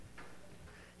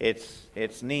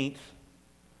it's neat.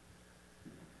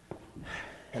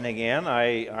 And again,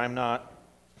 I'm not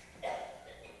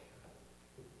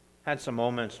had some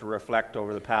moments to reflect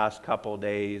over the past couple of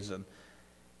days, and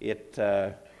I'm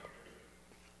going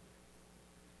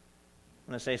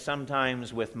to say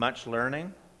sometimes with much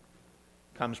learning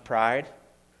comes pride,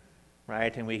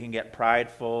 right? And we can get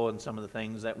prideful in some of the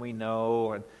things that we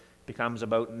know, and it becomes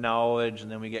about knowledge,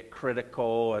 and then we get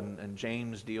critical, and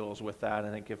James deals with that, I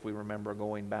think, if we remember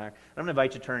going back. I'm going to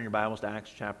invite you to turn your Bibles to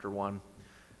Acts chapter 1,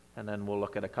 and then we'll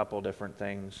look at a couple different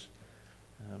things.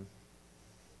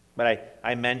 But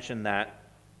I mentioned that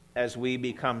as we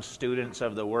become students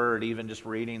of the Word, even just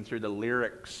reading through the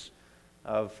lyrics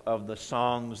of the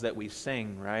songs that we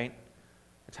sing, right?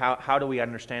 It's how do we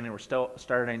understand it? We're still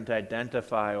starting to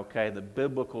identify, okay, the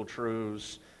biblical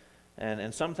truths,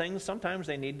 and some things, sometimes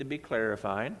they need to be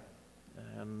clarified.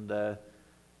 And I'm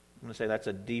going to say that's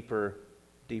a deeper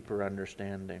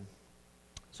understanding.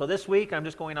 So this week, I'm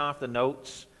just going off the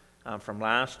notes from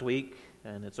last week,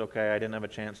 and it's okay, I didn't have a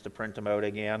chance to print them out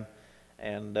again.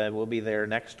 And we'll be there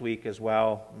next week as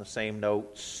well, on the same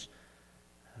notes.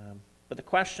 But the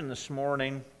question this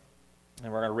morning,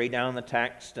 and we're going to read down the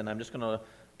text, and I'm just going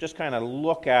to kind of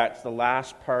look at the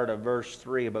last part of verse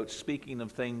 3 about speaking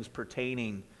of things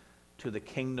pertaining to the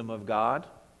kingdom of God.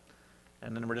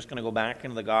 And then we're just going to go back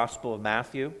into the Gospel of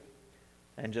Matthew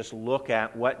and just look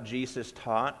at what Jesus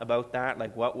taught about that.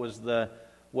 Like what was the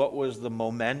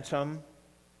momentum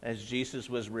as Jesus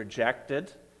was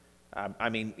rejected? I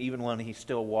mean, even when he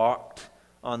still walked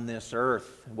on this earth,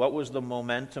 what was the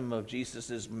momentum of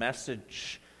Jesus'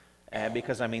 message?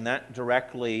 Because, I mean, that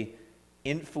directly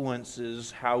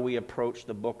influences how we approach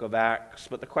the book of Acts.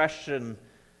 But the question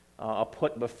I'll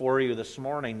put before you this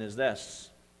morning is this: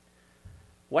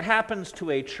 what happens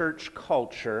to a church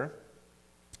culture?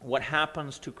 What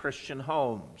happens to Christian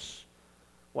homes?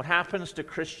 What happens to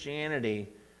Christianity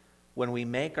when we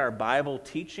make our Bible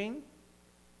teaching,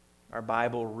 our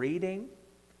Bible reading,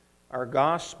 our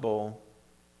gospel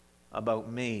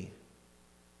about me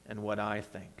and what I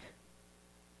think?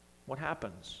 What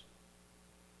happens?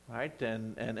 Right?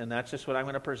 And that's just what I'm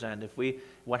going to present.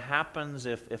 What happens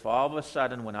if all of a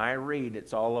sudden when I read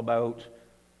it's all about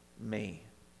me?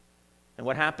 And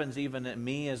what happens even at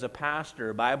me as a pastor,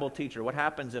 a Bible teacher? What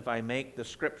happens if I make the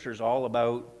scriptures all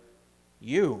about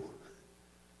you?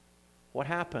 What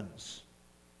happens?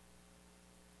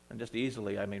 And just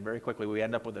easily, I mean, very quickly, we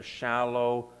end up with a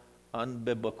shallow,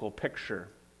 unbiblical picture.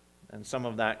 And some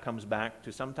of that comes back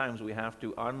to sometimes we have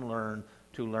to unlearn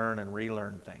to learn and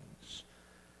relearn things.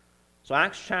 So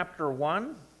Acts chapter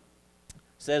 1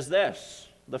 says this: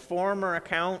 the former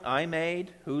account I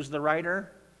made, who's the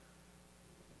writer?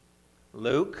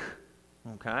 Luke.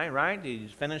 Okay, right? He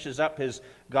finishes up his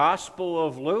Gospel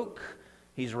of Luke.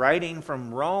 He's writing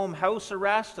from Rome, house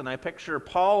arrest, and I picture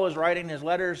Paul is writing his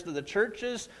letters to the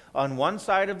churches on one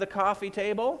side of the coffee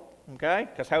table, okay?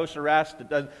 Because house arrest,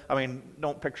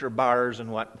 don't picture bars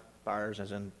and what? Bars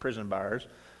as in prison bars.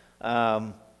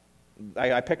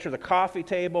 I picture the coffee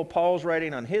table. Paul's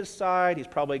writing on his side. He's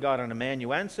probably got an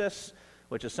amanuensis,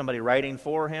 which is somebody writing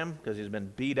for him because he's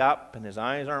been beat up and his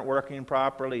eyes aren't working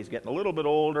properly. He's getting a little bit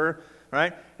older,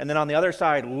 right? And then on the other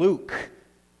side, Luke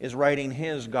is writing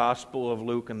his Gospel of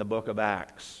Luke in the book of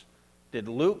Acts. Did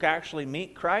Luke actually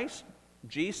meet Christ?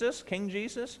 Jesus? King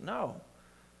Jesus? No.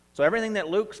 So everything that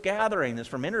Luke's gathering is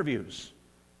from interviews.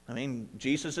 I mean,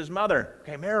 Jesus' mother.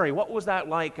 Okay, Mary, what was that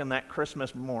like in that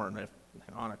Christmas morn?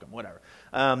 Hanukkah, whatever.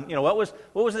 What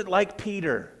was it like,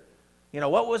 Peter?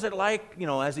 What was it like,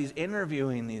 as he's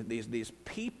interviewing these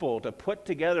people to put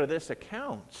together this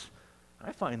account?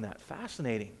 I find that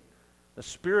fascinating. The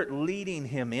Spirit leading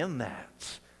him in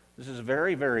that. This is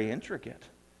very, very intricate.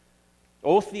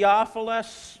 O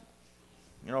Theophilus,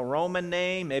 Roman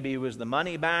name, maybe he was the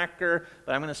money backer,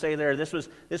 but I'm going to say there, this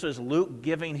was Luke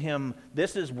giving him,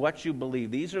 this is what you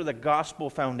believe. These are the gospel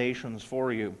foundations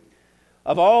for you.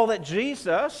 Of all that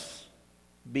Jesus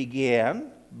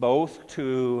began both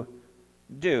to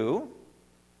do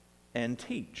and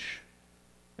teach.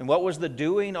 And what was the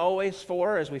doing always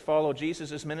for as we follow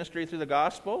Jesus' ministry through the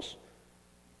Gospels?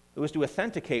 It was to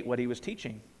authenticate what he was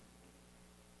teaching.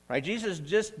 Right? Jesus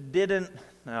just didn't...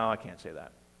 No, I can't say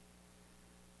that.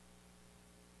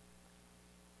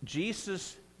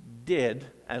 Jesus did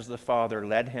as the Father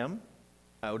led him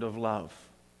out of love.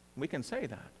 We can say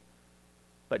that.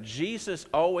 But Jesus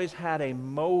always had a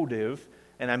motive,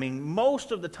 and I mean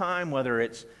most of the time, whether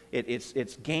it's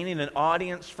gaining an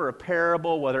audience for a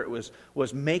parable, whether it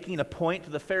was making a point to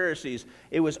the Pharisees,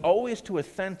 it was always to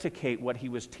authenticate what he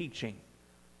was teaching,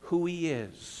 who he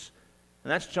is,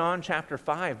 And that's John chapter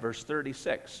 5, verse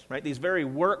 36, right? These very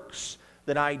works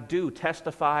that I do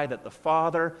testify that the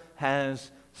Father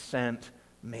has sent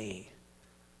me.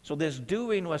 So this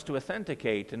doing was to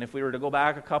authenticate, and if we were to go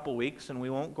back a couple weeks, and we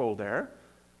won't go there,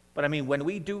 but I mean, when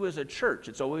we do as a church,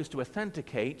 it's always to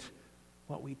authenticate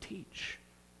what we teach.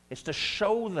 It's to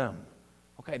show them,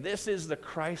 okay, this is the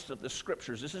Christ of the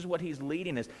Scriptures. This is what He's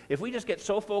leading us. If we just get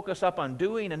so focused up on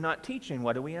doing and not teaching,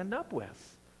 what do we end up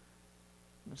with?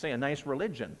 Let's say a nice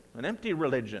religion, an empty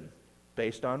religion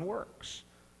based on works.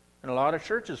 And a lot of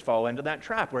churches fall into that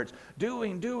trap where it's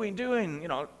doing,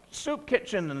 soup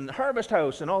kitchen and harvest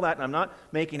house and all that. And I'm not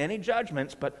making any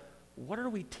judgments, but what are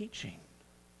we teaching?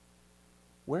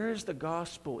 Where is the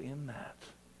gospel in that?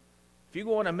 If you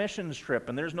go on a missions trip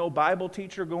and there's no Bible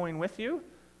teacher going with you,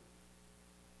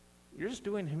 you're just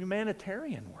doing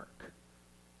humanitarian work.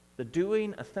 The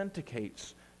doing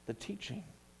authenticates the teaching.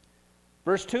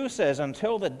 Verse 2 says,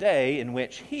 until the day in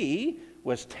which He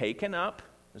was taken up.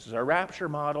 This is our rapture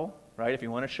model, right? If you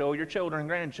want to show your children and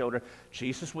grandchildren,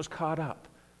 Jesus was caught up.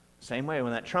 Same way,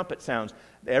 when that trumpet sounds,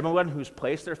 everyone who's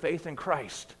placed their faith in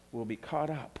Christ will be caught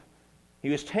up. He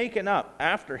was taken up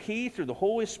after He, through the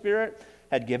Holy Spirit,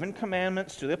 had given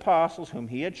commandments to the apostles whom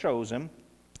He had chosen,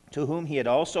 to whom He had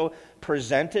also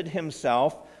presented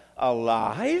Himself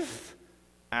alive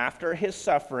after His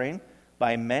suffering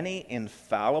by many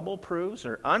infallible proofs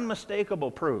or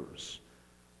unmistakable proofs.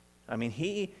 I mean,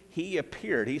 He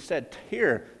appeared. He said,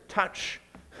 here, touch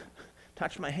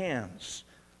my hands,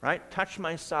 right? Touch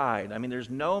my side. I mean, there's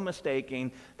no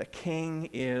mistaking the King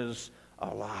is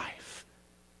alive.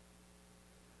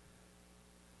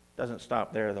 Doesn't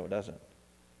stop there, though, does it?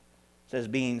 It says,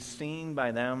 being seen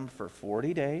by them for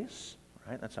 40 days,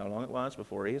 right? That's how long it was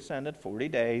before He ascended, 40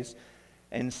 days,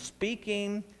 and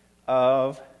speaking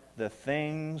of the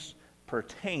things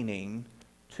pertaining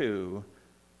to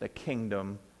the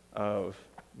kingdom of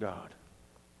God.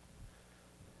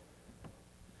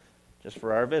 Just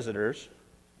for our visitors,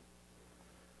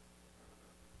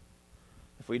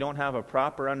 if we don't have a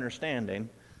proper understanding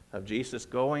of Jesus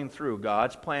going through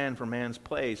God's plan for man's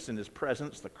place in His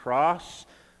presence, the cross,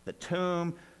 the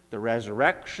tomb, the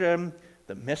resurrection,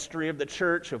 the mystery of the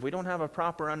church, if we don't have a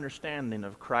proper understanding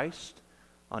of Christ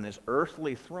on His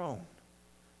earthly throne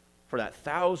for that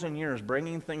 1,000 years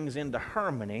bringing things into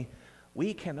harmony,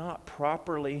 we cannot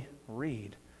properly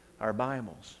read our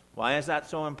Bibles. Why is that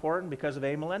so important? Because of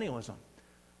amillennialism,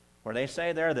 where they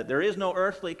say there that there is no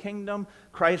earthly kingdom,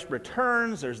 Christ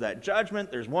returns, there's that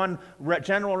judgment, there's one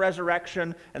general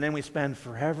resurrection, and then we spend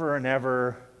forever and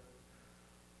ever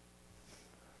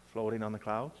floating on the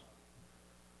clouds.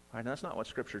 All right, that's not what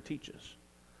Scripture teaches.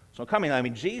 So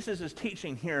Jesus is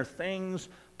teaching here things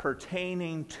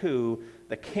pertaining to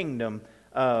the kingdom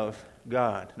of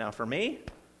God. Now for me,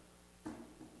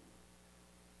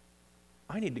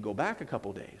 I need to go back a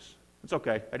couple days. It's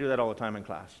okay. I do that all the time in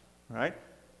class. All right?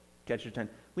 Catch your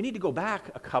attention. We need to go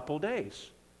back a couple days.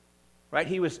 Right?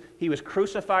 He was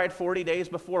crucified 40 days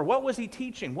before. What was He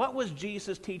teaching? What was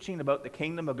Jesus teaching about the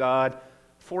kingdom of God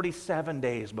 47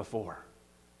 days before?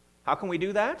 How can we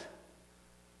do that?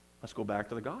 Let's go back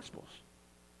to the Gospels.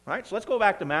 Right? So let's go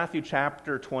back to Matthew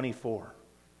chapter 24.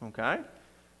 Okay?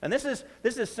 And this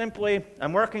is simply,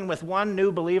 I'm working with one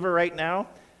new believer right now,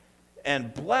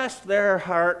 and bless their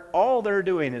heart, all they're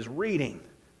doing is reading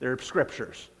their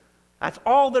scriptures. That's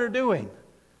all they're doing.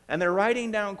 And they're writing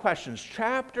down questions,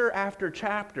 chapter after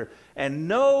chapter. And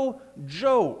no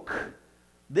joke,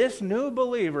 this new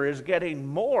believer is getting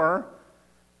more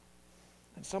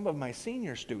than some of my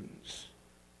senior students,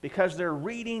 because they're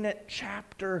reading it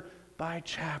chapter by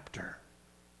chapter.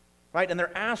 Right? And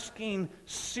they're asking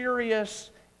serious,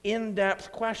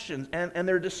 in-depth questions, and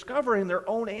they're discovering their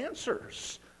own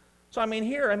answers. So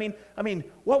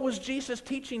what was Jesus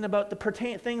teaching about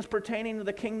the things pertaining to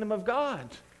the kingdom of God?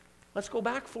 Let's go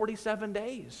back 47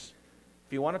 days.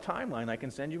 If you want a timeline, I can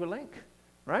send you a link.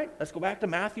 Right? Let's go back to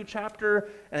Matthew chapter,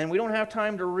 and we don't have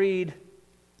time to read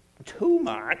too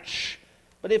much,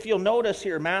 but if you'll notice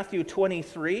here, Matthew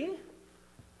 23,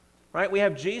 right? We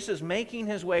have Jesus making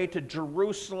His way to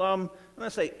Jerusalem,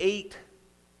 let's say 8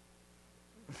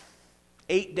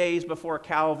 days before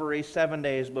Calvary, 7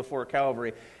 days before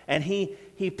Calvary. And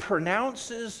he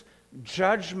pronounces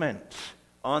judgment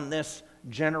on this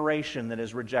generation that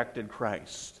has rejected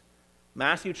Christ.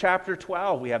 Matthew chapter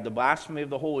 12, we have the blasphemy of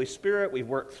the Holy Spirit. We've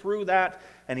worked through that.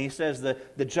 And He says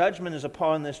that the judgment is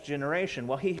upon this generation.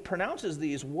 Well, He pronounces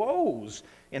these woes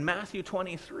in Matthew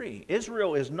 23.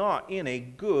 Israel is not in a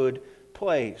good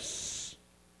place.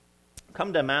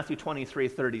 Come to Matthew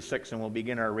 23:36, and we'll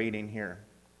begin our reading here.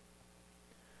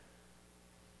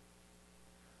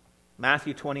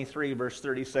 Matthew 23, verse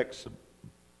 36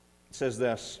 says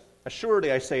this,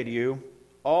 "Assuredly I say to you,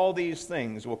 all these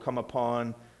things will come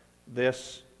upon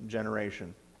this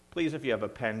generation." Please, if you have a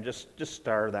pen, just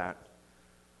star that.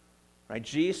 Right?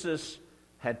 Jesus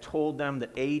had told them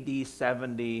that AD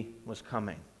 70 was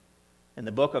coming. And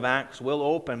the book of Acts will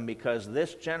open because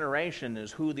this generation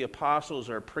is who the apostles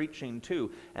are preaching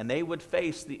to, and they would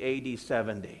face the AD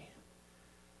 70.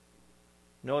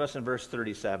 Notice in verse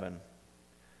 37,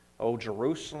 "O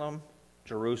Jerusalem,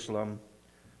 Jerusalem,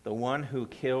 the one who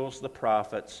kills the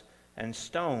prophets and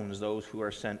stones those who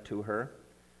are sent to her.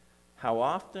 How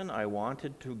often I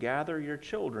wanted to gather your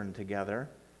children together,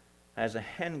 as a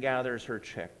hen gathers her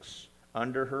chicks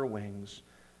under her wings,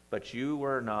 but you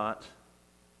were not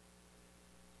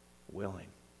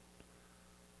willing."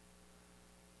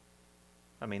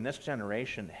 I mean, this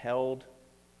generation held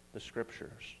the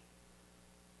Scriptures.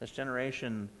 This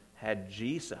generation had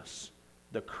Jesus,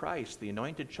 the Christ, the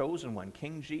anointed chosen one,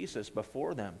 King Jesus,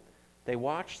 before them. They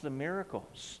watched the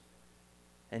miracles,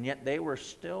 and yet they were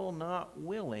still not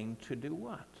willing to do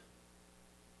what?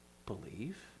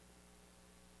 Believe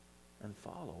and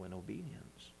follow in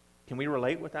obedience. Can we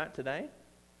relate with that today?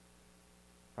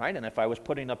 Right? And if I was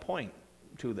putting a point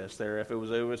to this there, if it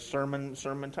was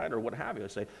sermon title or what have you,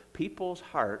 I'd say, people's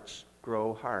hearts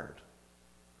grow hard.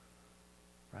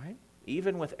 Right?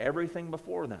 Even with everything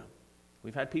before them.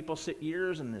 We've had people sit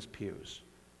years in these pews,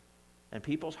 and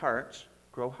people's hearts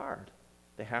grow hard.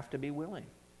 They have to be willing.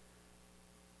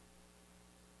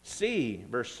 "See,"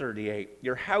 verse 38,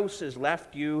 "your house is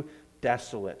left you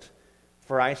desolate.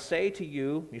 For I say to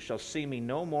you, you shall see me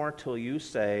no more till you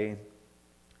say,"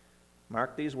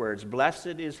 mark these words,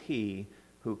 "Blessed is he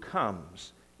who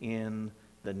comes in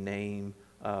the name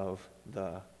of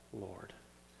the Lord."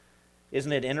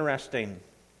 Isn't it interesting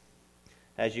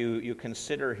as you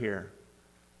consider here,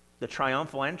 the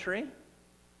triumphal entry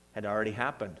had already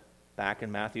happened back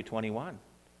in Matthew 21.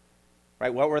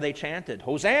 Right? What were they chanted?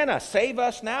 "Hosanna, save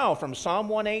us now," from Psalm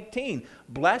 118.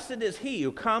 "Blessed is he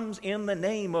who comes in the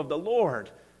name of the Lord."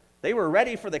 They were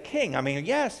ready for the king. I mean,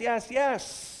 yes, yes,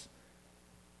 yes.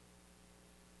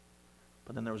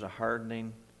 But then there was a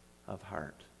hardening of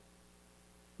heart.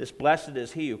 This "blessed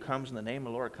is he who comes in the name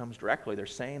of the Lord" comes directly. They're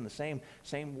saying the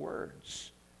same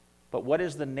words. But what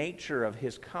is the nature of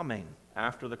his coming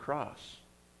after the cross?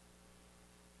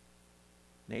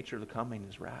 Nature of the coming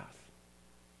is wrath.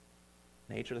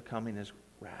 Nature of the coming is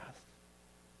wrath.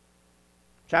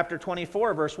 Chapter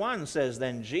 24, verse 1 says,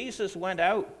 "Then Jesus went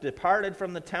out, departed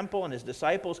from the temple, and his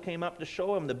disciples came up to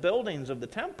show him the buildings of the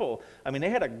temple." I mean, they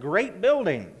had a great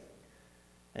building.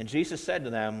 "And Jesus said to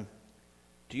them,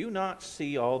 'Do you not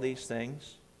see all these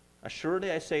things?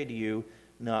 Assuredly I say to you,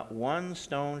 not one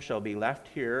stone shall be left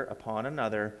here upon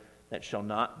another that shall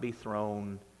not be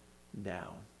thrown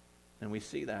down.'" And we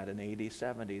see that in AD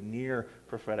 70, near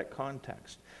prophetic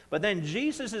context. But then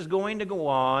Jesus is going to go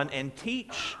on and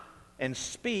teach and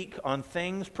speak on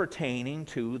things pertaining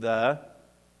to the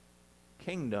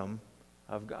kingdom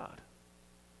of God.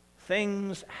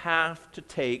 Things have to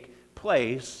take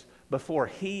place before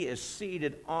he is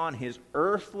seated on his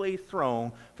earthly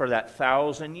throne for that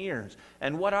 1,000 years.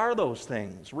 And what are those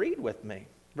things? Read with me.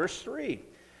 Verse 3.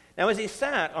 "Now as he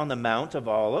sat on the Mount of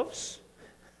Olives,"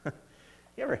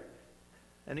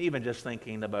 and even just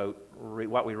thinking about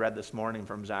what we read this morning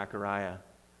from Zechariah,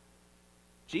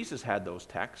 Jesus had those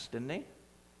texts, didn't he?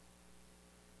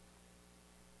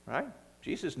 Right?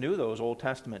 Jesus knew those Old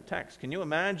Testament texts. Can you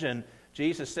imagine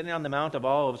Jesus sitting on the Mount of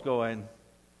Olives going,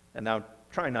 and now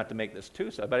trying not to make this too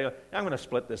sad, but I'm going to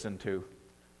split this in two.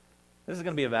 This is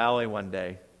going to be a valley one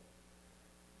day.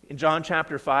 In John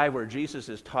chapter 5, where Jesus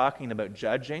is talking about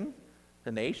judging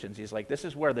the nations, he's like, this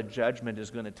is where the judgment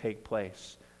is going to take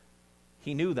place.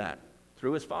 He knew that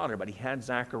through his Father, but he had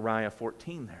Zechariah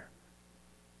 14 there.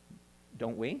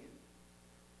 Don't we?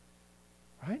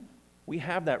 Right? We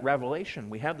have that revelation.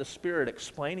 We have the Spirit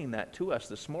explaining that to us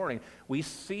this morning. We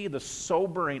see the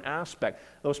sobering aspect.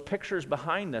 Those pictures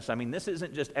behind us, I mean, this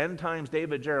isn't just end times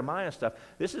David, Jeremiah stuff.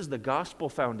 This is the gospel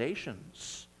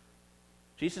foundations.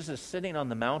 Jesus is sitting on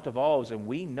the Mount of Olives, and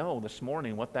we know this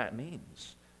morning what that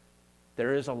means.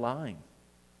 There is a line.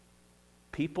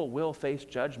 People will face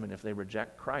judgment if they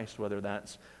reject Christ, whether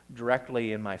that's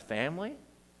directly in my family,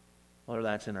 whether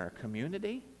that's in our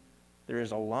community. There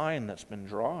is a line that's been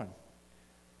drawn.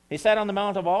 He sat on the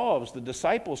Mount of Olives. The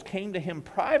disciples came to him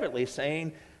privately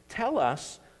saying, "Tell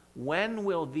us, when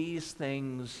will these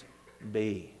things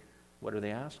be?" What are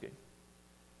they asking?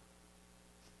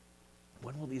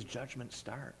 When will these judgments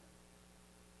start?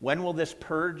 When will this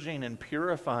purging and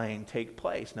purifying take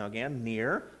place? Now again,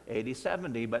 near AD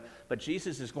 70, but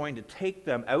Jesus is going to take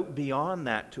them out beyond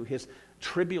that to his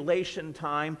tribulation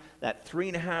time, that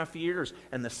 3.5 years,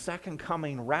 and the second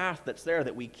coming wrath that's there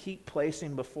that we keep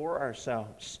placing before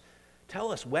ourselves.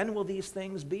 Tell us, when will these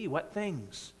things be? What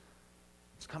things?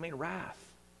 It's coming wrath.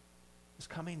 It's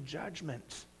coming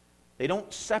judgment. They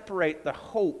don't separate the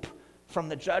hope from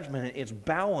the judgment. It's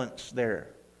balanced there.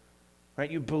 Right?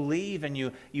 You believe and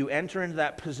you enter into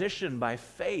that position by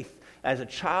faith as a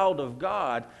child of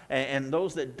God, and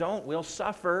those that don't will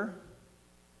suffer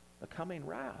the coming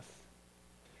wrath.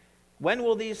 When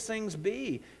will these things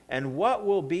be? And what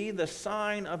will be the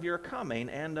sign of your coming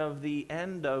and of the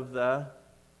end of the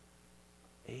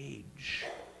age?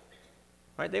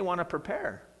 Right? They want to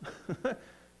prepare.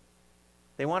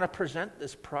 They want to present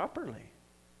this properly.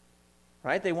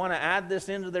 Right? They want to add this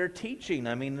into their teaching.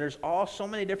 I mean, there's so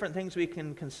many different things we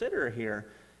can consider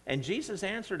here. And Jesus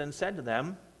answered and said to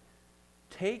them,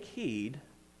 "Take heed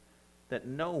that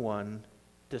no one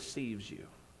deceives you."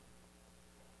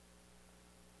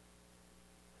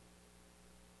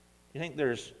 You think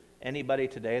there's anybody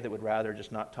today that would rather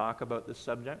just not talk about this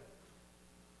subject?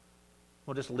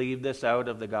 We'll just leave this out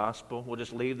of the gospel. We'll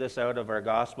just leave this out of our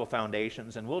gospel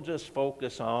foundations, and we'll just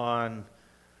focus on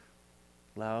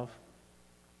love.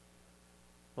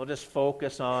 We'll just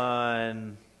focus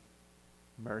on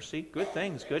mercy, good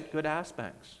things, good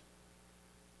aspects.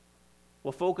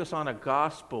 We'll focus on a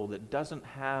gospel that doesn't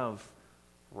have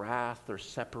wrath or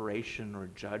separation or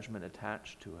judgment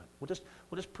attached to it.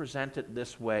 We'll just present it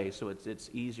this way so it's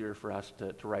easier for us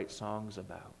to write songs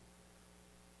about.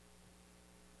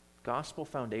 Gospel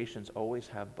foundations always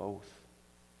have both.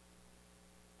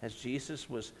 As Jesus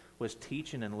was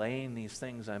teaching and laying these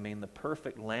things, I mean, the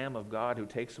perfect Lamb of God who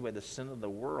takes away the sin of the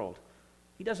world,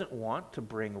 he doesn't want to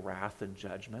bring wrath and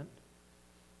judgment,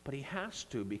 but he has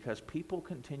to because people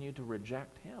continue to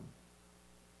reject him.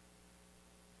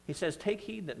 He says, "Take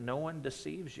heed that no one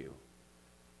deceives you.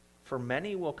 For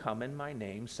many will come in my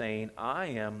name, saying, 'I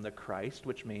am the Christ,'"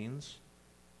 which means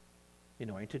the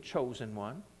anointed chosen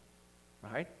one,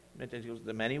 right?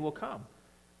 The many will come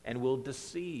and will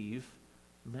deceive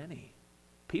many.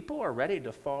 People are ready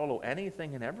to follow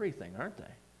anything and everything, aren't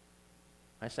they?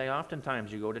 I say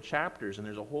oftentimes you go to chapters and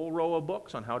there's a whole row of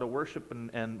books on how to worship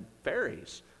and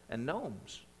fairies and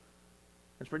gnomes.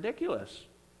 It's ridiculous.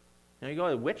 You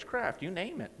go to witchcraft, you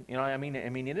name it. I mean,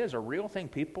 it is a real thing.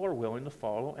 People are willing to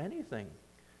follow anything.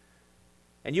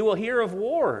 And you will hear of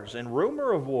wars and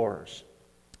rumor of wars.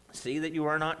 See that you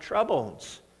are not troubled.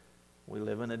 We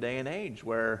live in a day and age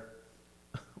where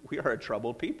we are a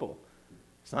troubled people.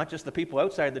 It's not just the people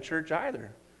outside the church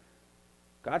either.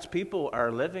 God's people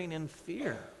are living in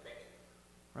fear.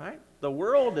 Right? The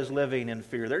world is living in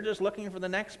fear. They're just looking for the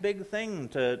next big thing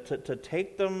to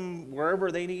take them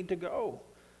wherever they need to go.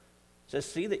 It says,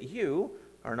 "See that you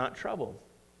are not troubled.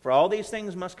 For all these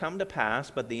things must come to pass,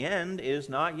 but the end is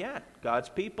not yet." God's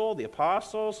people, the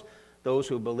apostles, those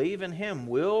who believe in him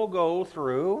will go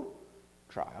through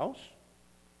trials,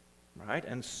 right,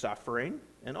 and suffering,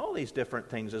 and all these different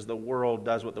things as the world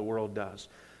does what the world does.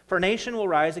 "For nation will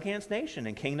rise against nation,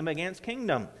 and kingdom against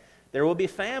kingdom. There will be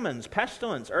famines,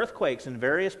 pestilence, earthquakes in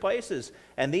various places,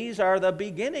 and these are the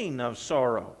beginning of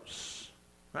sorrows."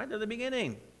 Right? They're the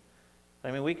beginning.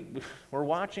 I mean, we're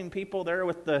watching people there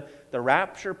with the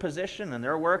rapture position, and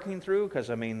they're working through,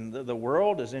 because, I mean, the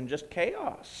world is in just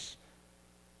chaos.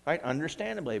 Right?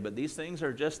 Understandably, but these things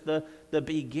are just the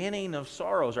beginning of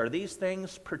sorrows. Are these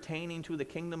things pertaining to the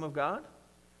kingdom of God?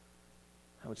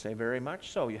 I would say very much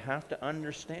so. You have to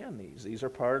understand these. These are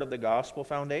part of the gospel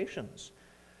foundations.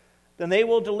 "Then they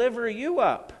will deliver you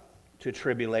up to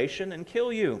tribulation and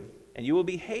kill you, and you will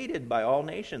be hated by all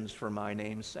nations for my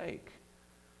name's sake."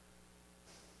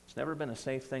 It's never been a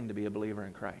safe thing to be a believer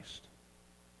in Christ.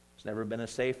 It's never been a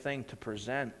safe thing to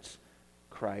present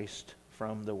Christ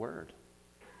from the Word.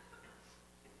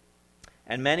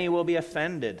 "And many will be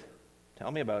offended,"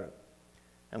 tell me about it,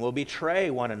 "and will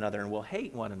betray one another and will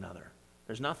hate one another."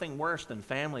 There's nothing worse than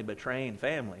family betraying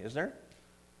family, is there?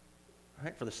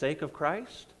 Right? For the sake of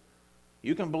Christ,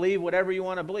 you can believe whatever you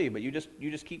want to believe, but you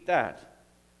just keep that.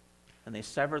 And they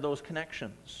sever those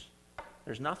connections.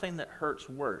 There's nothing that hurts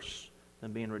worse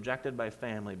than being rejected by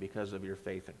family because of your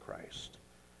faith in Christ.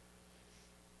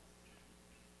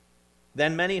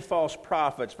 "Then many false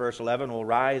prophets," verse 11, "will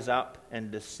rise up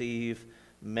and deceive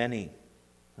many."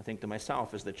 I think to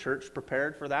myself, is the church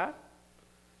prepared for that?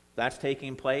 That's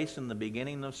taking place in the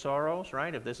beginning of sorrows,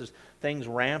 right? If this is things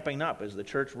ramping up, is the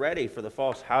church ready for the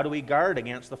false? How do we guard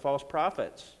against the false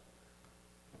prophets?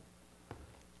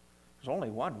 There's only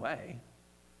one way.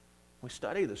 We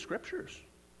study the Scriptures.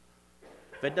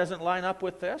 If it doesn't line up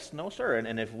with this, no, sir.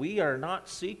 And if we are not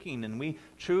seeking and we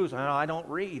choose, I don't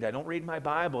read my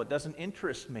Bible, it doesn't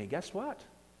interest me, guess what?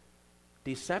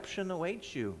 Deception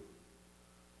awaits you.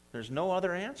 There's no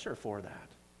other answer for that.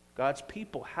 God's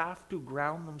people have to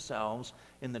ground themselves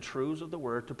in the truths of the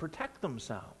Word to protect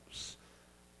themselves.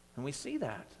 And we see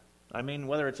that. I mean,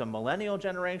 whether it's a millennial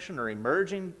generation or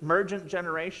emergent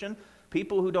generation,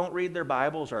 people who don't read their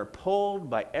Bibles are pulled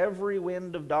by every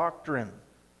wind of doctrine.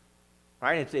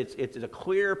 Right? It's a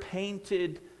clear,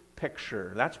 painted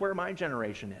picture. That's where my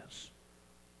generation is.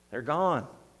 They're gone.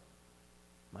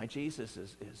 My Jesus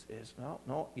is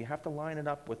no, you have to line it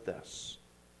up with this.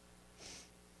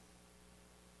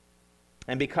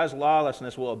 And because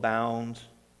lawlessness will abound,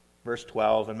 verse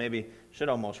 12, and maybe should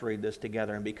almost read this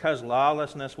together. And because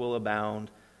lawlessness will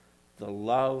abound, the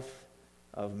love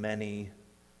of many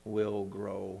will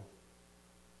grow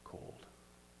cold.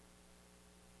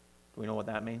 Do we know what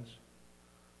that means?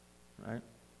 Right?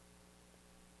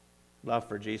 Love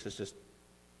for Jesus just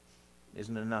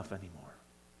isn't enough anymore.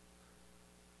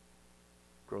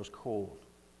 Grows cold.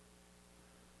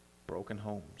 Broken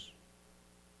homes.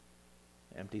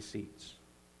 Empty seats.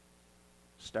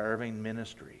 Starving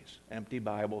ministries. Empty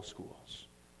Bible schools.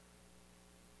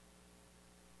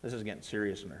 This is getting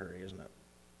serious in a hurry, isn't it?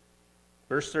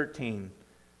 Verse 13.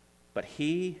 But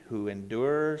he who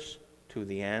endures to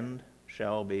the end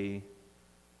shall be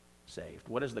saved.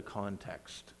 What is the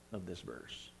context of this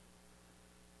verse?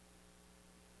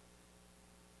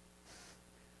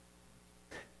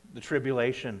 The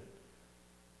tribulation,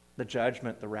 the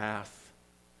judgment, the wrath.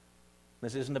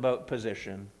 This isn't about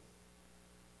position.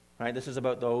 Right? This is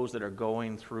about those that are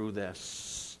going through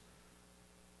this.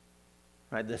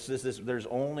 Right? There's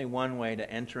only one way to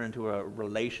enter into a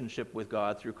relationship with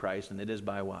God through Christ, and it is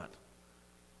by what?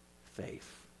 Faith.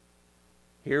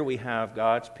 Here we have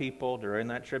God's people during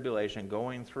that tribulation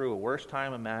going through a worst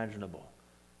time imaginable.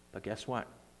 But guess what?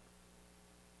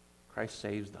 Christ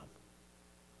saves them.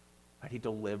 Right? He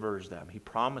delivers them. He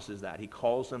promises that. He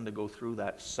calls them to go through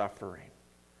that suffering.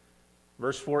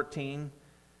 Verse 14,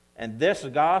 and this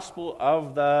gospel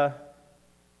of the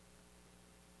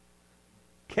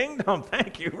kingdom,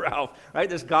 thank you, Ralph, right?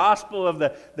 This gospel of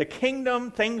the kingdom,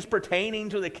 things pertaining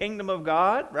to the kingdom of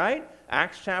God, right?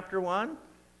 Acts chapter 1.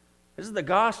 This is the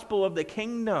gospel of the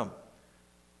kingdom.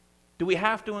 Do we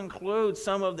have to include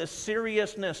some of the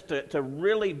seriousness to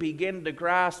really begin to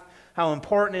grasp how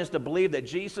important it is to believe that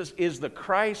Jesus is the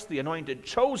Christ, the anointed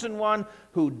chosen one,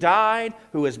 who died,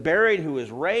 who is buried, who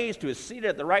is raised, who is seated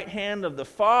at the right hand of the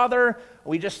Father?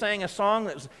 We just sang a song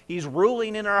that He's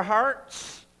ruling in our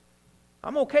hearts.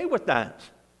 I'm okay with that.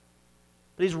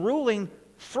 But He's ruling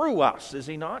through us, is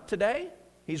He not today?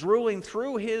 He's ruling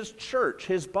through His church,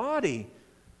 His body.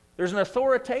 There's an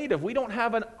authoritative. We don't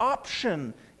have an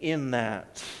option in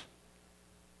that.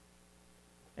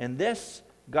 And this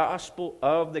gospel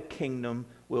of the kingdom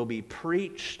will be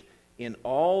preached in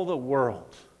all the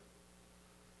world.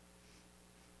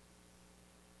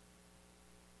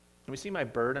 Can we see my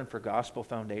burden for gospel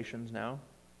foundations now?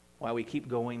 Why we keep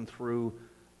going through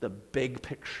the big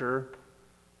picture.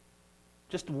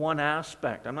 Just one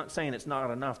aspect. I'm not saying it's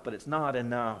not enough, but it's not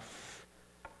enough.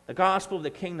 The gospel of the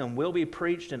kingdom will be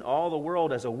preached in all the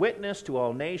world as a witness to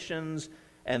all nations,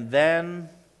 and then,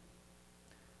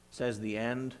 it says, the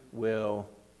end will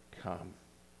come.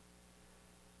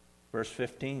 Verse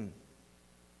 15,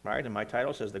 right? And my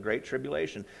title says, the Great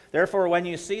Tribulation. Therefore, when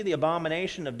you see the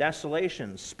abomination of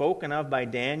desolation spoken of by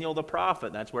Daniel the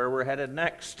prophet, that's where we're headed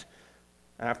next,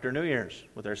 after New Year's,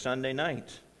 with our Sunday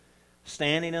night,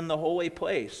 standing in the holy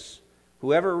place,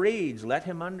 whoever reads, let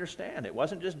him understand. It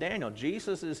wasn't just Daniel.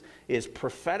 Jesus is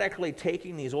prophetically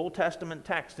taking these Old Testament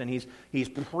texts and he's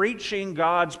preaching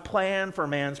God's plan for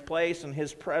man's place in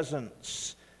His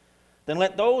presence. Then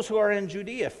let those who are in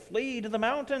Judea flee to the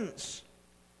mountains.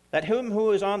 Let him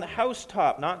who is on the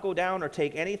housetop not go down or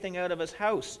take anything out of his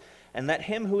house. And let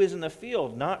him who is in the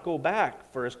field not go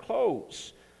back for his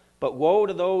clothes. But woe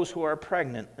to those who are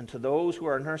pregnant and to those who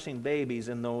are nursing babies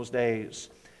in those days.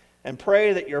 And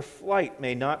pray that your flight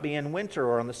may not be in winter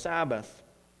or on the Sabbath.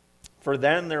 For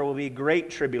then there will be great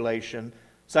tribulation,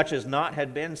 such as not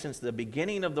had been since the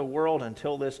beginning of the world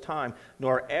until this time,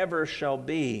 nor ever shall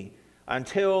be,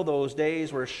 until those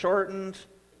days were shortened.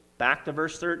 Back to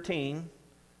verse 13,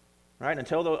 right?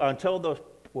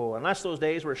 Unless those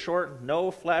days were shortened,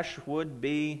 no flesh would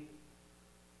be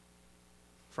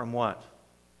from what?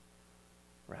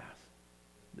 Wrath.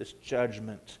 This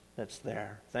judgment that's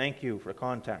there. Thank you for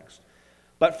context.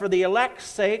 But for the elect's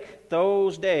sake,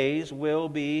 those days will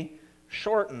be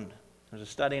shortened. There's a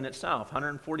study in itself.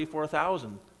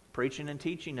 144,000 preaching and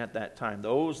teaching at that time.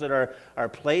 Those that are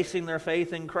placing their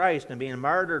faith in Christ and being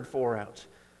martyred for it.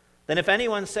 Then if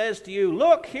anyone says to you,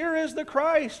 look, here is the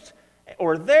Christ,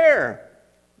 or there,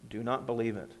 do not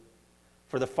believe it.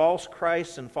 For the false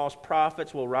Christs and false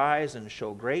prophets will rise and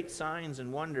show great signs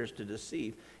and wonders to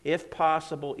deceive, if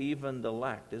possible, even the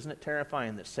elect. Isn't it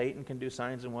terrifying that Satan can do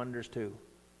signs and wonders too?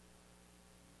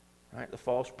 Right? The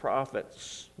false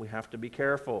prophets, we have to be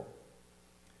careful.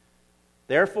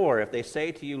 Therefore, if they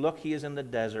say to you, look, he is in the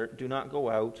desert, do not go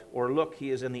out, or look, he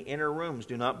is in the inner rooms,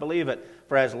 do not believe it.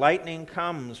 For as lightning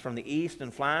comes from the east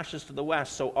and flashes to the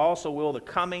west, so also will the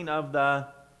coming of the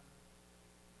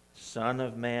Son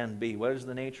of Man be. What is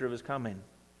the nature of his coming?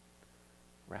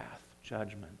 Wrath,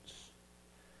 judgments.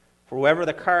 For wherever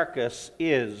the carcass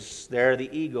is, there the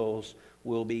eagles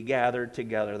will be gathered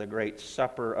together, the great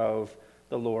supper of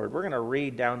the Lord. We're going to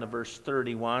read down to verse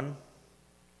 31.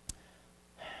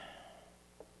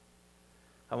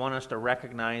 I want us to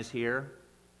recognize here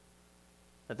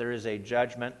that there is a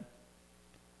judgment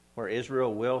where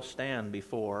Israel will stand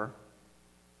before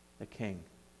the king.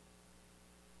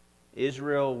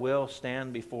 Israel will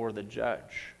stand before the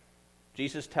judge.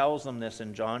 Jesus tells them this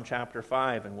in John chapter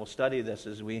 5, and we'll study this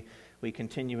as we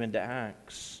continue into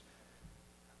Acts.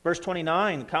 Verse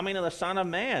 29, coming of the Son of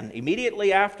Man.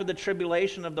 Immediately after the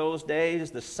tribulation of those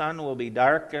days, the sun will be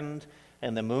darkened,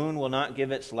 and the moon will not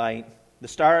give its light. The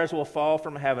stars will fall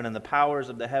from heaven, and the powers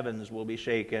of the heavens will be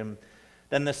shaken.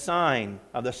 Then the sign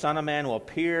of the Son of Man will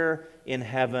appear in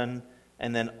heaven,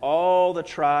 and then all the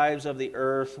tribes of the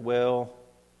earth will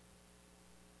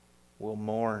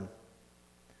mourn.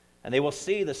 And they will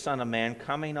see the Son of Man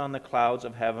coming on the clouds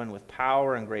of heaven with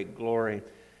power and great glory.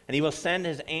 And he will send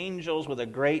his angels with a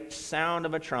great sound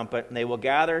of a trumpet, and they will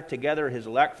gather together his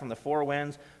elect from the four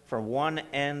winds, from one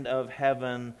end of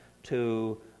heaven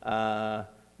to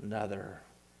another.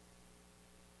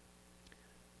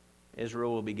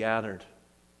 Israel will be gathered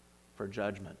for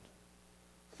judgment.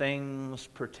 Things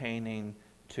pertaining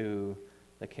to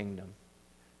the kingdom.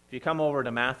 If you come over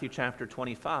to Matthew chapter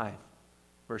 25,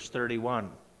 verse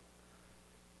 31.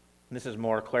 This is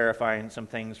more clarifying some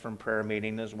things from prayer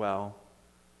meeting as well.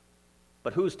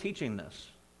 But who's teaching this?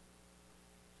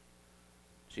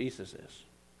 Jesus is.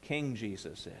 King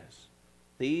Jesus is.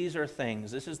 These are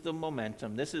things, this is the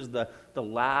momentum, this is the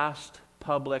last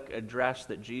public address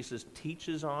that Jesus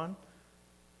teaches on,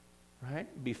 right?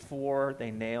 Before they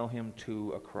nail him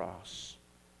to a cross.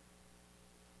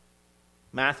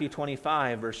 Matthew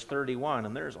 25, verse 31,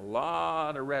 and there's a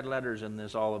lot of red letters in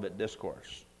this Olivet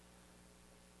Discourse.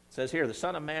 It says here, the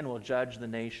Son of Man will judge the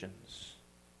nations.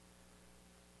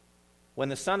 When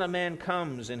the Son of Man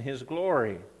comes in his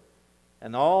glory,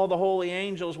 and all the holy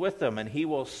angels with him, and he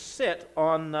will sit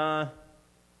on the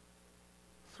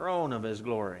throne of his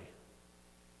glory.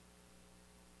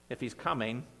 If he's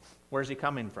coming, where's he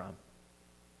coming from?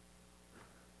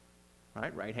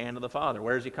 Right hand of the Father.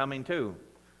 Where's he coming to?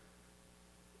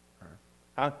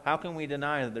 How can we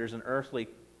deny that there's an earthly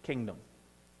kingdom?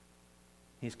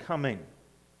 He's coming.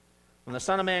 When the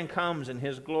Son of Man comes in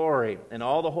his glory, and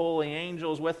all the holy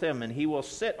angels with him, and he will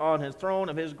sit on his throne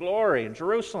of his glory in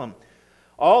Jerusalem,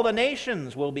 all the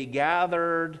nations will be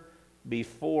gathered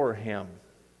before him.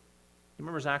 You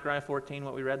remember Zechariah 14,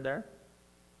 what we read there?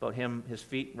 About him, his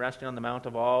feet resting on the Mount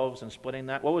of Olives and splitting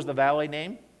that. What was the valley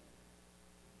name?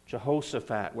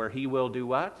 Jehoshaphat, where he will do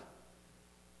what?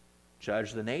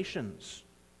 Judge the nations.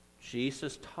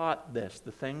 Jesus taught this,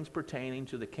 the things pertaining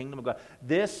to the kingdom of God.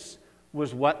 This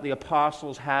was what the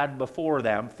apostles had before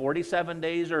them 47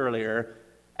 days earlier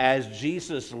as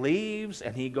Jesus leaves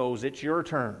and he goes, it's your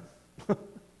turn.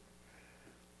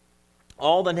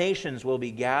 All the nations will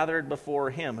be gathered before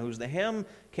him. Who's the him?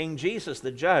 King Jesus,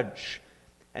 the judge.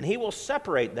 And he will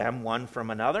separate them one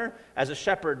from another as a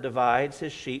shepherd divides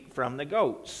his sheep from the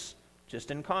goats.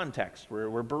 Just in context,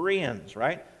 we're Bereans,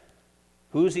 right?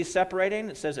 Who's he separating?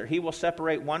 It says that he will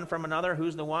separate one from another.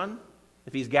 Who's the one?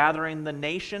 If he's gathering the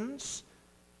nations,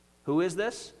 who is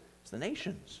this? It's the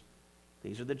nations.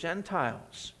 These are the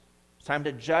Gentiles. It's time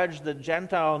to judge the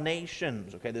Gentile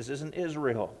nations. Okay, this isn't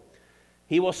Israel.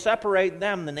 He will separate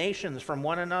them, the nations, from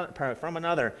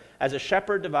another, as a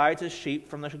shepherd divides his sheep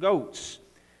from the goats.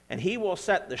 And he will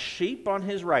set the sheep on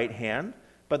his right hand,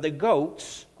 but the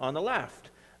goats on the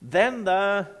left. Then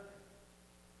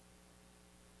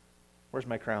where's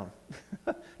my crown?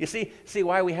 You see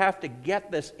why we have to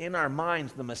get this in our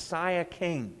minds. The Messiah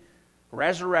King,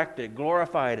 resurrected,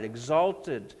 glorified,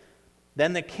 exalted.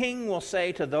 Then the King will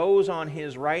say to those on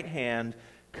his right hand,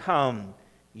 come,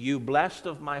 you blessed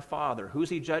of my Father. Who's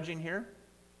he judging here?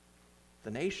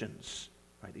 The nations.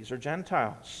 Right? These are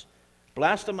Gentiles.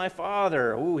 Blessed of my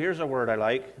Father. Ooh, here's a word I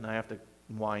like, and I have to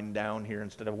wind down here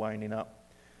instead of winding up.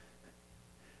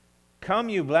 Come,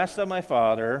 you blessed of my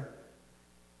Father,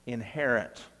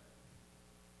 inherit.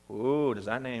 Ooh, does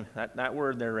that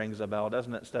word there rings a bell,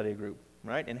 doesn't it, study group?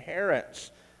 Right?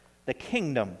 Inherits the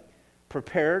kingdom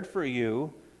prepared for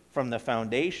you from the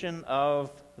foundation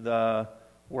of the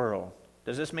world.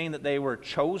 Does this mean that they were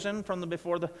chosen from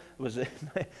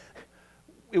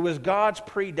it was God's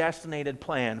predestinated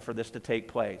plan for this to take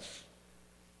place.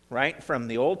 Right? From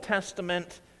the Old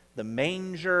Testament, the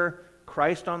manger,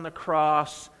 Christ on the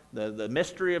cross, the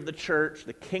mystery of the church,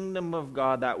 the kingdom of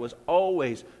God, that was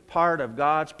always part of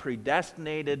God's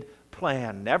predestinated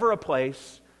plan. Never a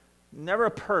place, never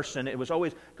a person. It was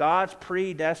always God's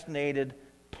predestinated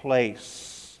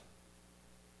place.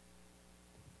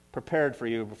 Prepared for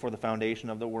you before the foundation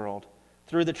of the world.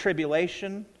 Through the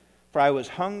tribulation, for I was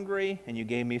hungry, and you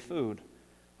gave me food.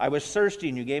 I was thirsty,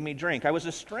 and you gave me drink. I was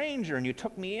a stranger, and you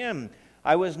took me in.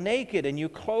 I was naked, and you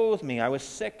clothed me. I was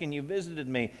sick, and you visited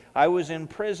me. I was in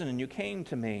prison, and you came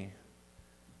to me.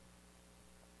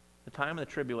 The time of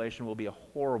the tribulation will be a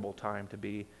horrible time to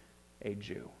be a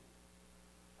Jew.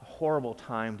 A horrible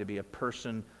time to be a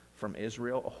person from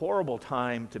Israel. A horrible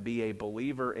time to be a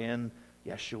believer in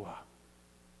Yeshua,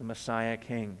 the Messiah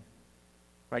King.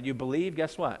 Right? You believe,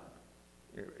 guess what?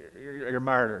 You're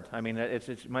martyred. I mean,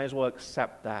 you might as well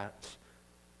accept that.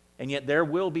 And yet there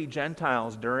will be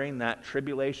Gentiles during that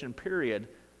tribulation period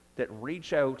that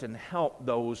reach out and help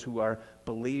those who are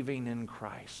believing in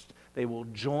Christ. They will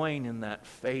join in that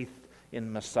faith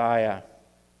in Messiah.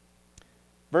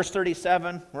 Verse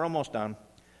 37, we're almost done.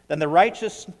 Then the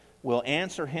righteous will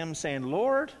answer him, saying,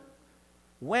 Lord,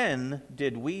 when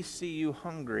did we see you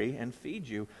hungry and feed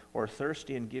you, or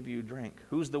thirsty and give you drink?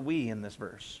 Who's the we in this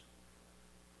verse?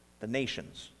 The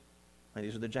nations. And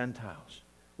these are the Gentiles.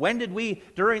 When did we,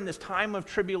 during this time of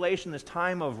tribulation, this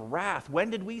time of wrath, when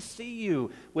did we see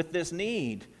you with this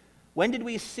need? When did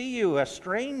we see you a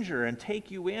stranger and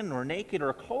take you in, or naked,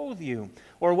 or clothe you?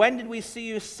 Or when did we see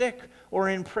you sick or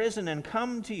in prison and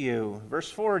come to you?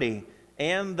 Verse 40,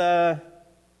 and the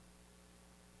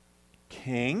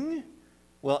king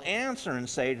will answer and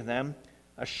say to them,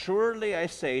 assuredly I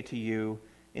say to you,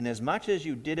 inasmuch as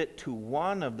you did it to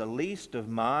one of the least of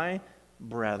my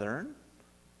brethren,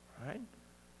 right?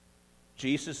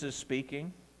 Jesus is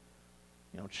speaking.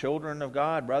 Children of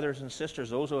God, brothers and sisters,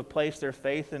 those who have placed their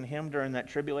faith in Him during that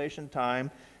tribulation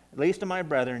time, at least of my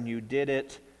brethren, you did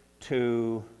it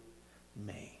to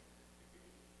me.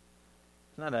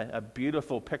 Isn't that a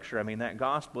beautiful picture? I mean, that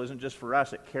gospel isn't just for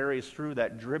us. It carries through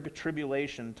that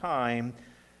tribulation time.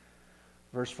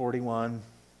 Verse 41,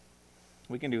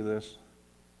 we can do this.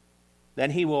 Then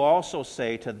He will also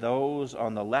say to those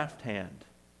on the left hand,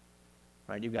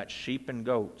 right? You've got sheep and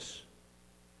goats.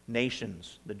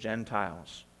 Nations, the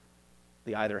Gentiles.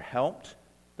 They either helped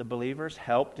the believers,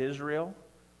 helped Israel,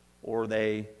 or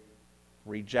they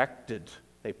rejected,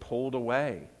 they pulled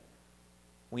away.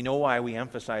 We know why we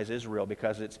emphasize Israel,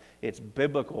 because it's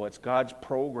biblical, it's God's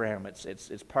program,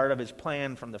 it's part of His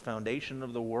plan from the foundation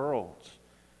of the world.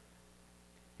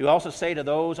 He will also say to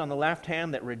those on the left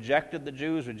hand that rejected the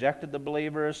Jews, rejected the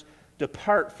believers,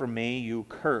 depart from me, you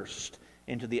cursed,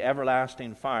 into the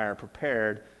everlasting fire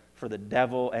prepared for the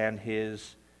devil and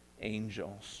his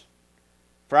angels.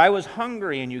 For I was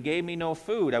hungry, and you gave me no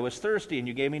food. I was thirsty, and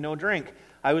you gave me no drink.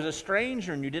 I was a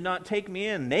stranger, and you did not take me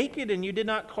in. Naked, and you did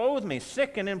not clothe me.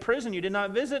 Sick and in prison, you did not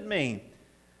visit me.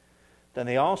 Then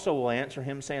they also will answer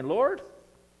him, saying, Lord,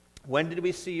 when did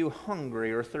we see you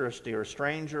hungry or thirsty or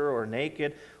stranger or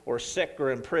naked or sick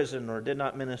or in prison or did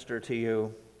not minister to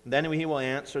you? Then he will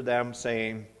answer them,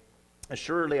 saying,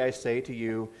 assuredly I say to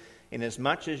you,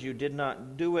 inasmuch as you did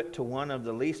not do it to one of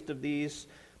the least of these,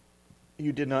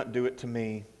 you did not do it to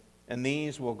me. And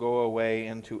these will go away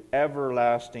into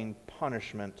everlasting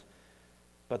punishment,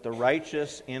 but the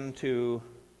righteous into,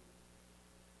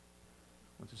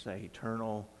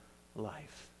 eternal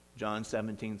life. John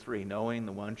 17:3, knowing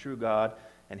the one true God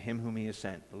and Him whom He has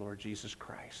sent, the Lord Jesus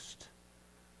Christ.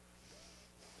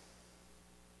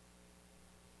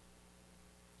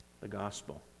 The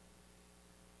gospel.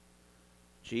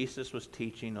 Jesus was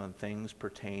teaching on things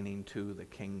pertaining to the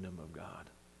kingdom of God.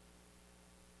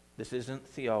 This isn't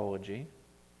theology.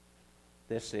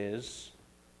 This is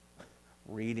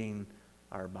reading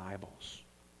our Bibles.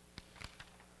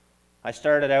 I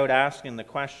started out asking the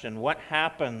question, what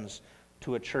happens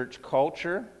to a church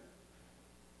culture,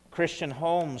 Christian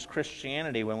homes,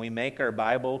 Christianity, when we make our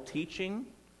Bible teaching,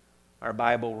 our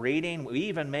Bible reading, we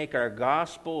even make our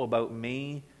gospel about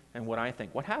me and what I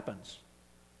think? What happens?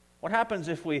 What happens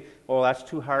if that's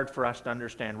too hard for us to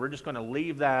understand. We're just going to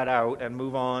leave that out and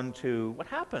move on to what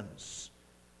happens?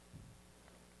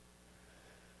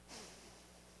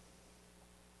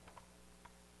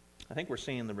 I think we're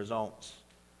seeing the results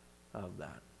of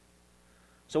that.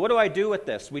 So what do I do with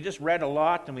this? We just read a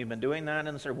lot and we've been doing that.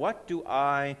 And so what do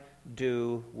I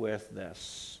do with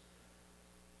this?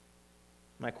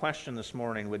 My question this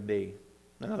morning would be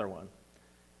another one.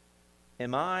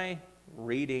 Am I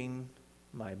reading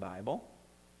my Bible?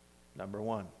 Number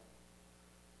one.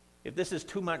 If this is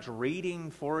too much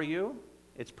reading for you,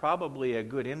 it's probably a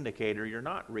good indicator you're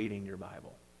not reading your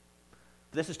Bible.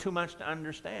 If this is too much to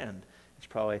understand, it's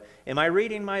probably, am I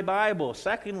reading my Bible?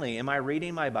 Secondly, am I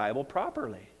reading my Bible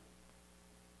properly?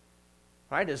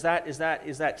 Right? Is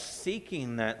that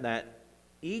seeking, that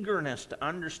eagerness to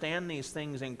understand these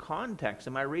things in context?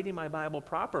 Am I reading my Bible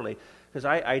properly? Because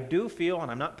I do feel,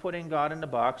 and I'm not putting God in the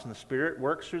box, and the Spirit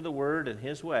works through the Word in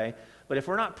His way, but if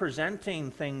we're not presenting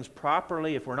things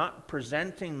properly, if we're not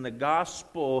presenting the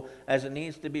gospel as it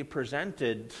needs to be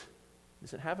presented,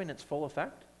 is it having its full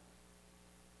effect?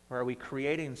 Or are we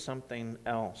creating something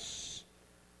else?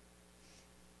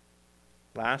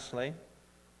 Lastly,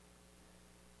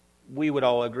 we would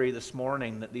all agree this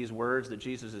morning that these words that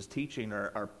Jesus is teaching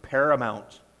are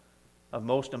paramount, of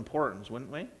most importance,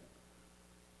 wouldn't we? I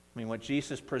mean, what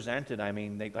Jesus presented,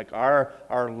 like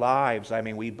our lives,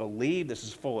 we believe this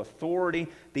is full authority.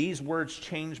 These words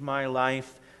change my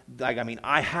life.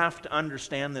 I have to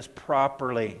understand this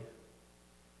properly.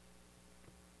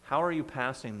 How are you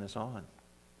passing this on?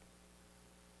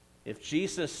 If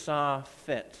Jesus saw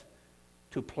fit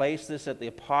to place this at the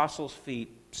apostles'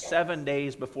 feet 7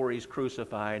 days before He's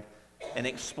crucified and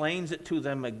explains it to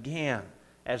them again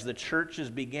as the church is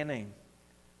beginning,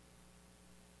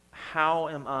 how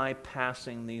am I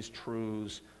passing these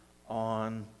truths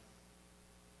on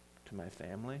to my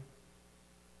family,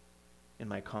 in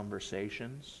my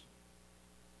conversations,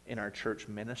 in our church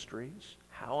ministries?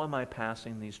 How am I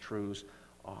passing these truths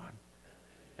on?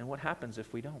 And what happens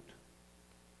if we don't?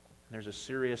 There's a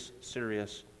serious,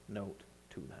 serious note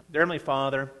to that. Dear Heavenly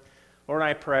Father, Lord,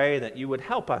 I pray that You would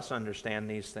help us understand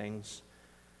these things.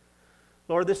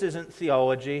 Lord, this isn't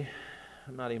theology.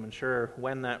 I'm not even sure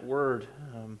when that word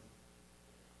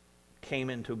came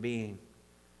into being.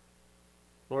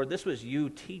 Lord, this was You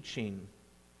teaching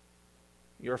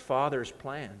Your Father's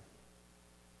plan.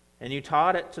 And You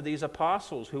taught it to these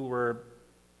apostles who were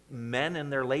men in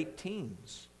their late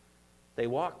teens. They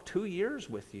walked 2 years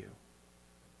with You.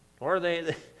 Or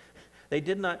they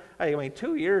did not,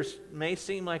 2 years may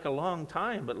seem like a long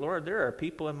time, but Lord, there are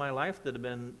people in my life that have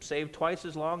been saved twice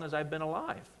as long as I've been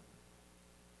alive.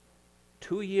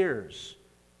 2 years,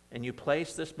 and You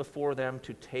place this before them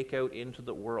to take out into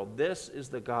the world. This is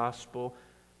the gospel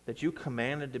that You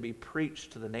commanded to be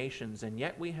preached to the nations, and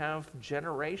yet we have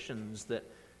generations that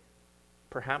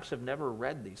perhaps have never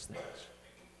read these things.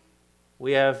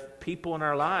 We have people in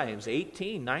our lives,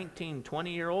 18, 19,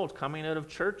 20-year-olds coming out of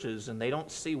churches, and they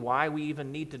don't see why we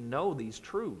even need to know these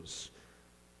truths.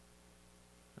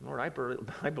 And Lord,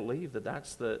 I believe that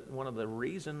that's one of the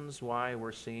reasons why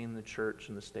we're seeing the church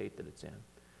in the state that it's in.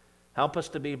 Help us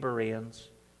to be Bereans.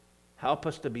 Help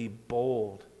us to be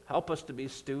bold. Help us to be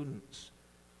students.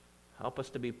 Help us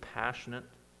to be passionate.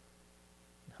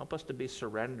 Help us to be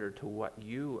surrendered to what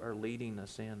You are leading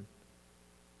us in.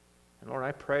 And Lord,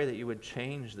 I pray that You would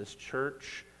change this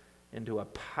church into a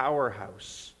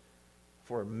powerhouse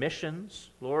for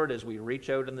missions, Lord, as we reach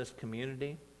out in this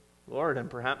community. Lord, and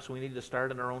perhaps we need to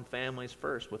start in our own families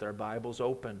first with our Bibles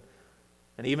open.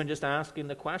 And even just asking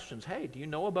the questions, hey, do you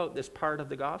know about this part of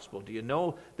the gospel? Do you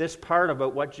know this part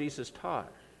about what Jesus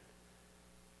taught?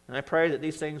 And I pray that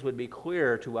these things would be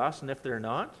clear to us, and if they're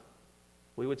not,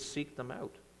 we would seek them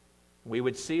out. We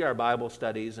would see our Bible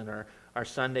studies and our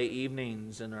Sunday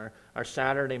evenings and our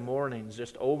Saturday mornings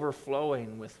just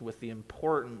overflowing with the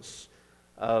importance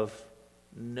of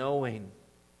knowing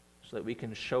so that we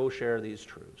can share these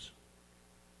truths.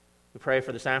 We pray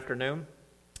for this afternoon.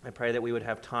 I pray that we would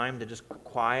have time to just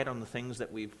quiet on the things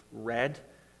that we've read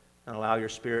and allow Your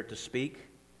Spirit to speak.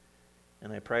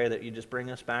 And I pray that You just bring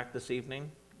us back this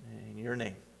evening in Your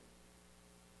name.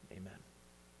 Amen.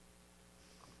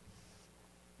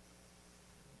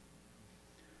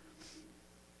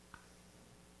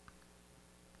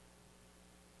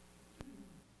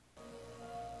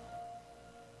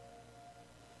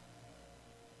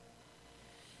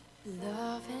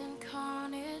 Love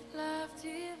incarnate, love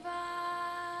divine,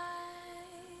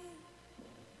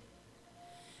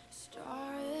 star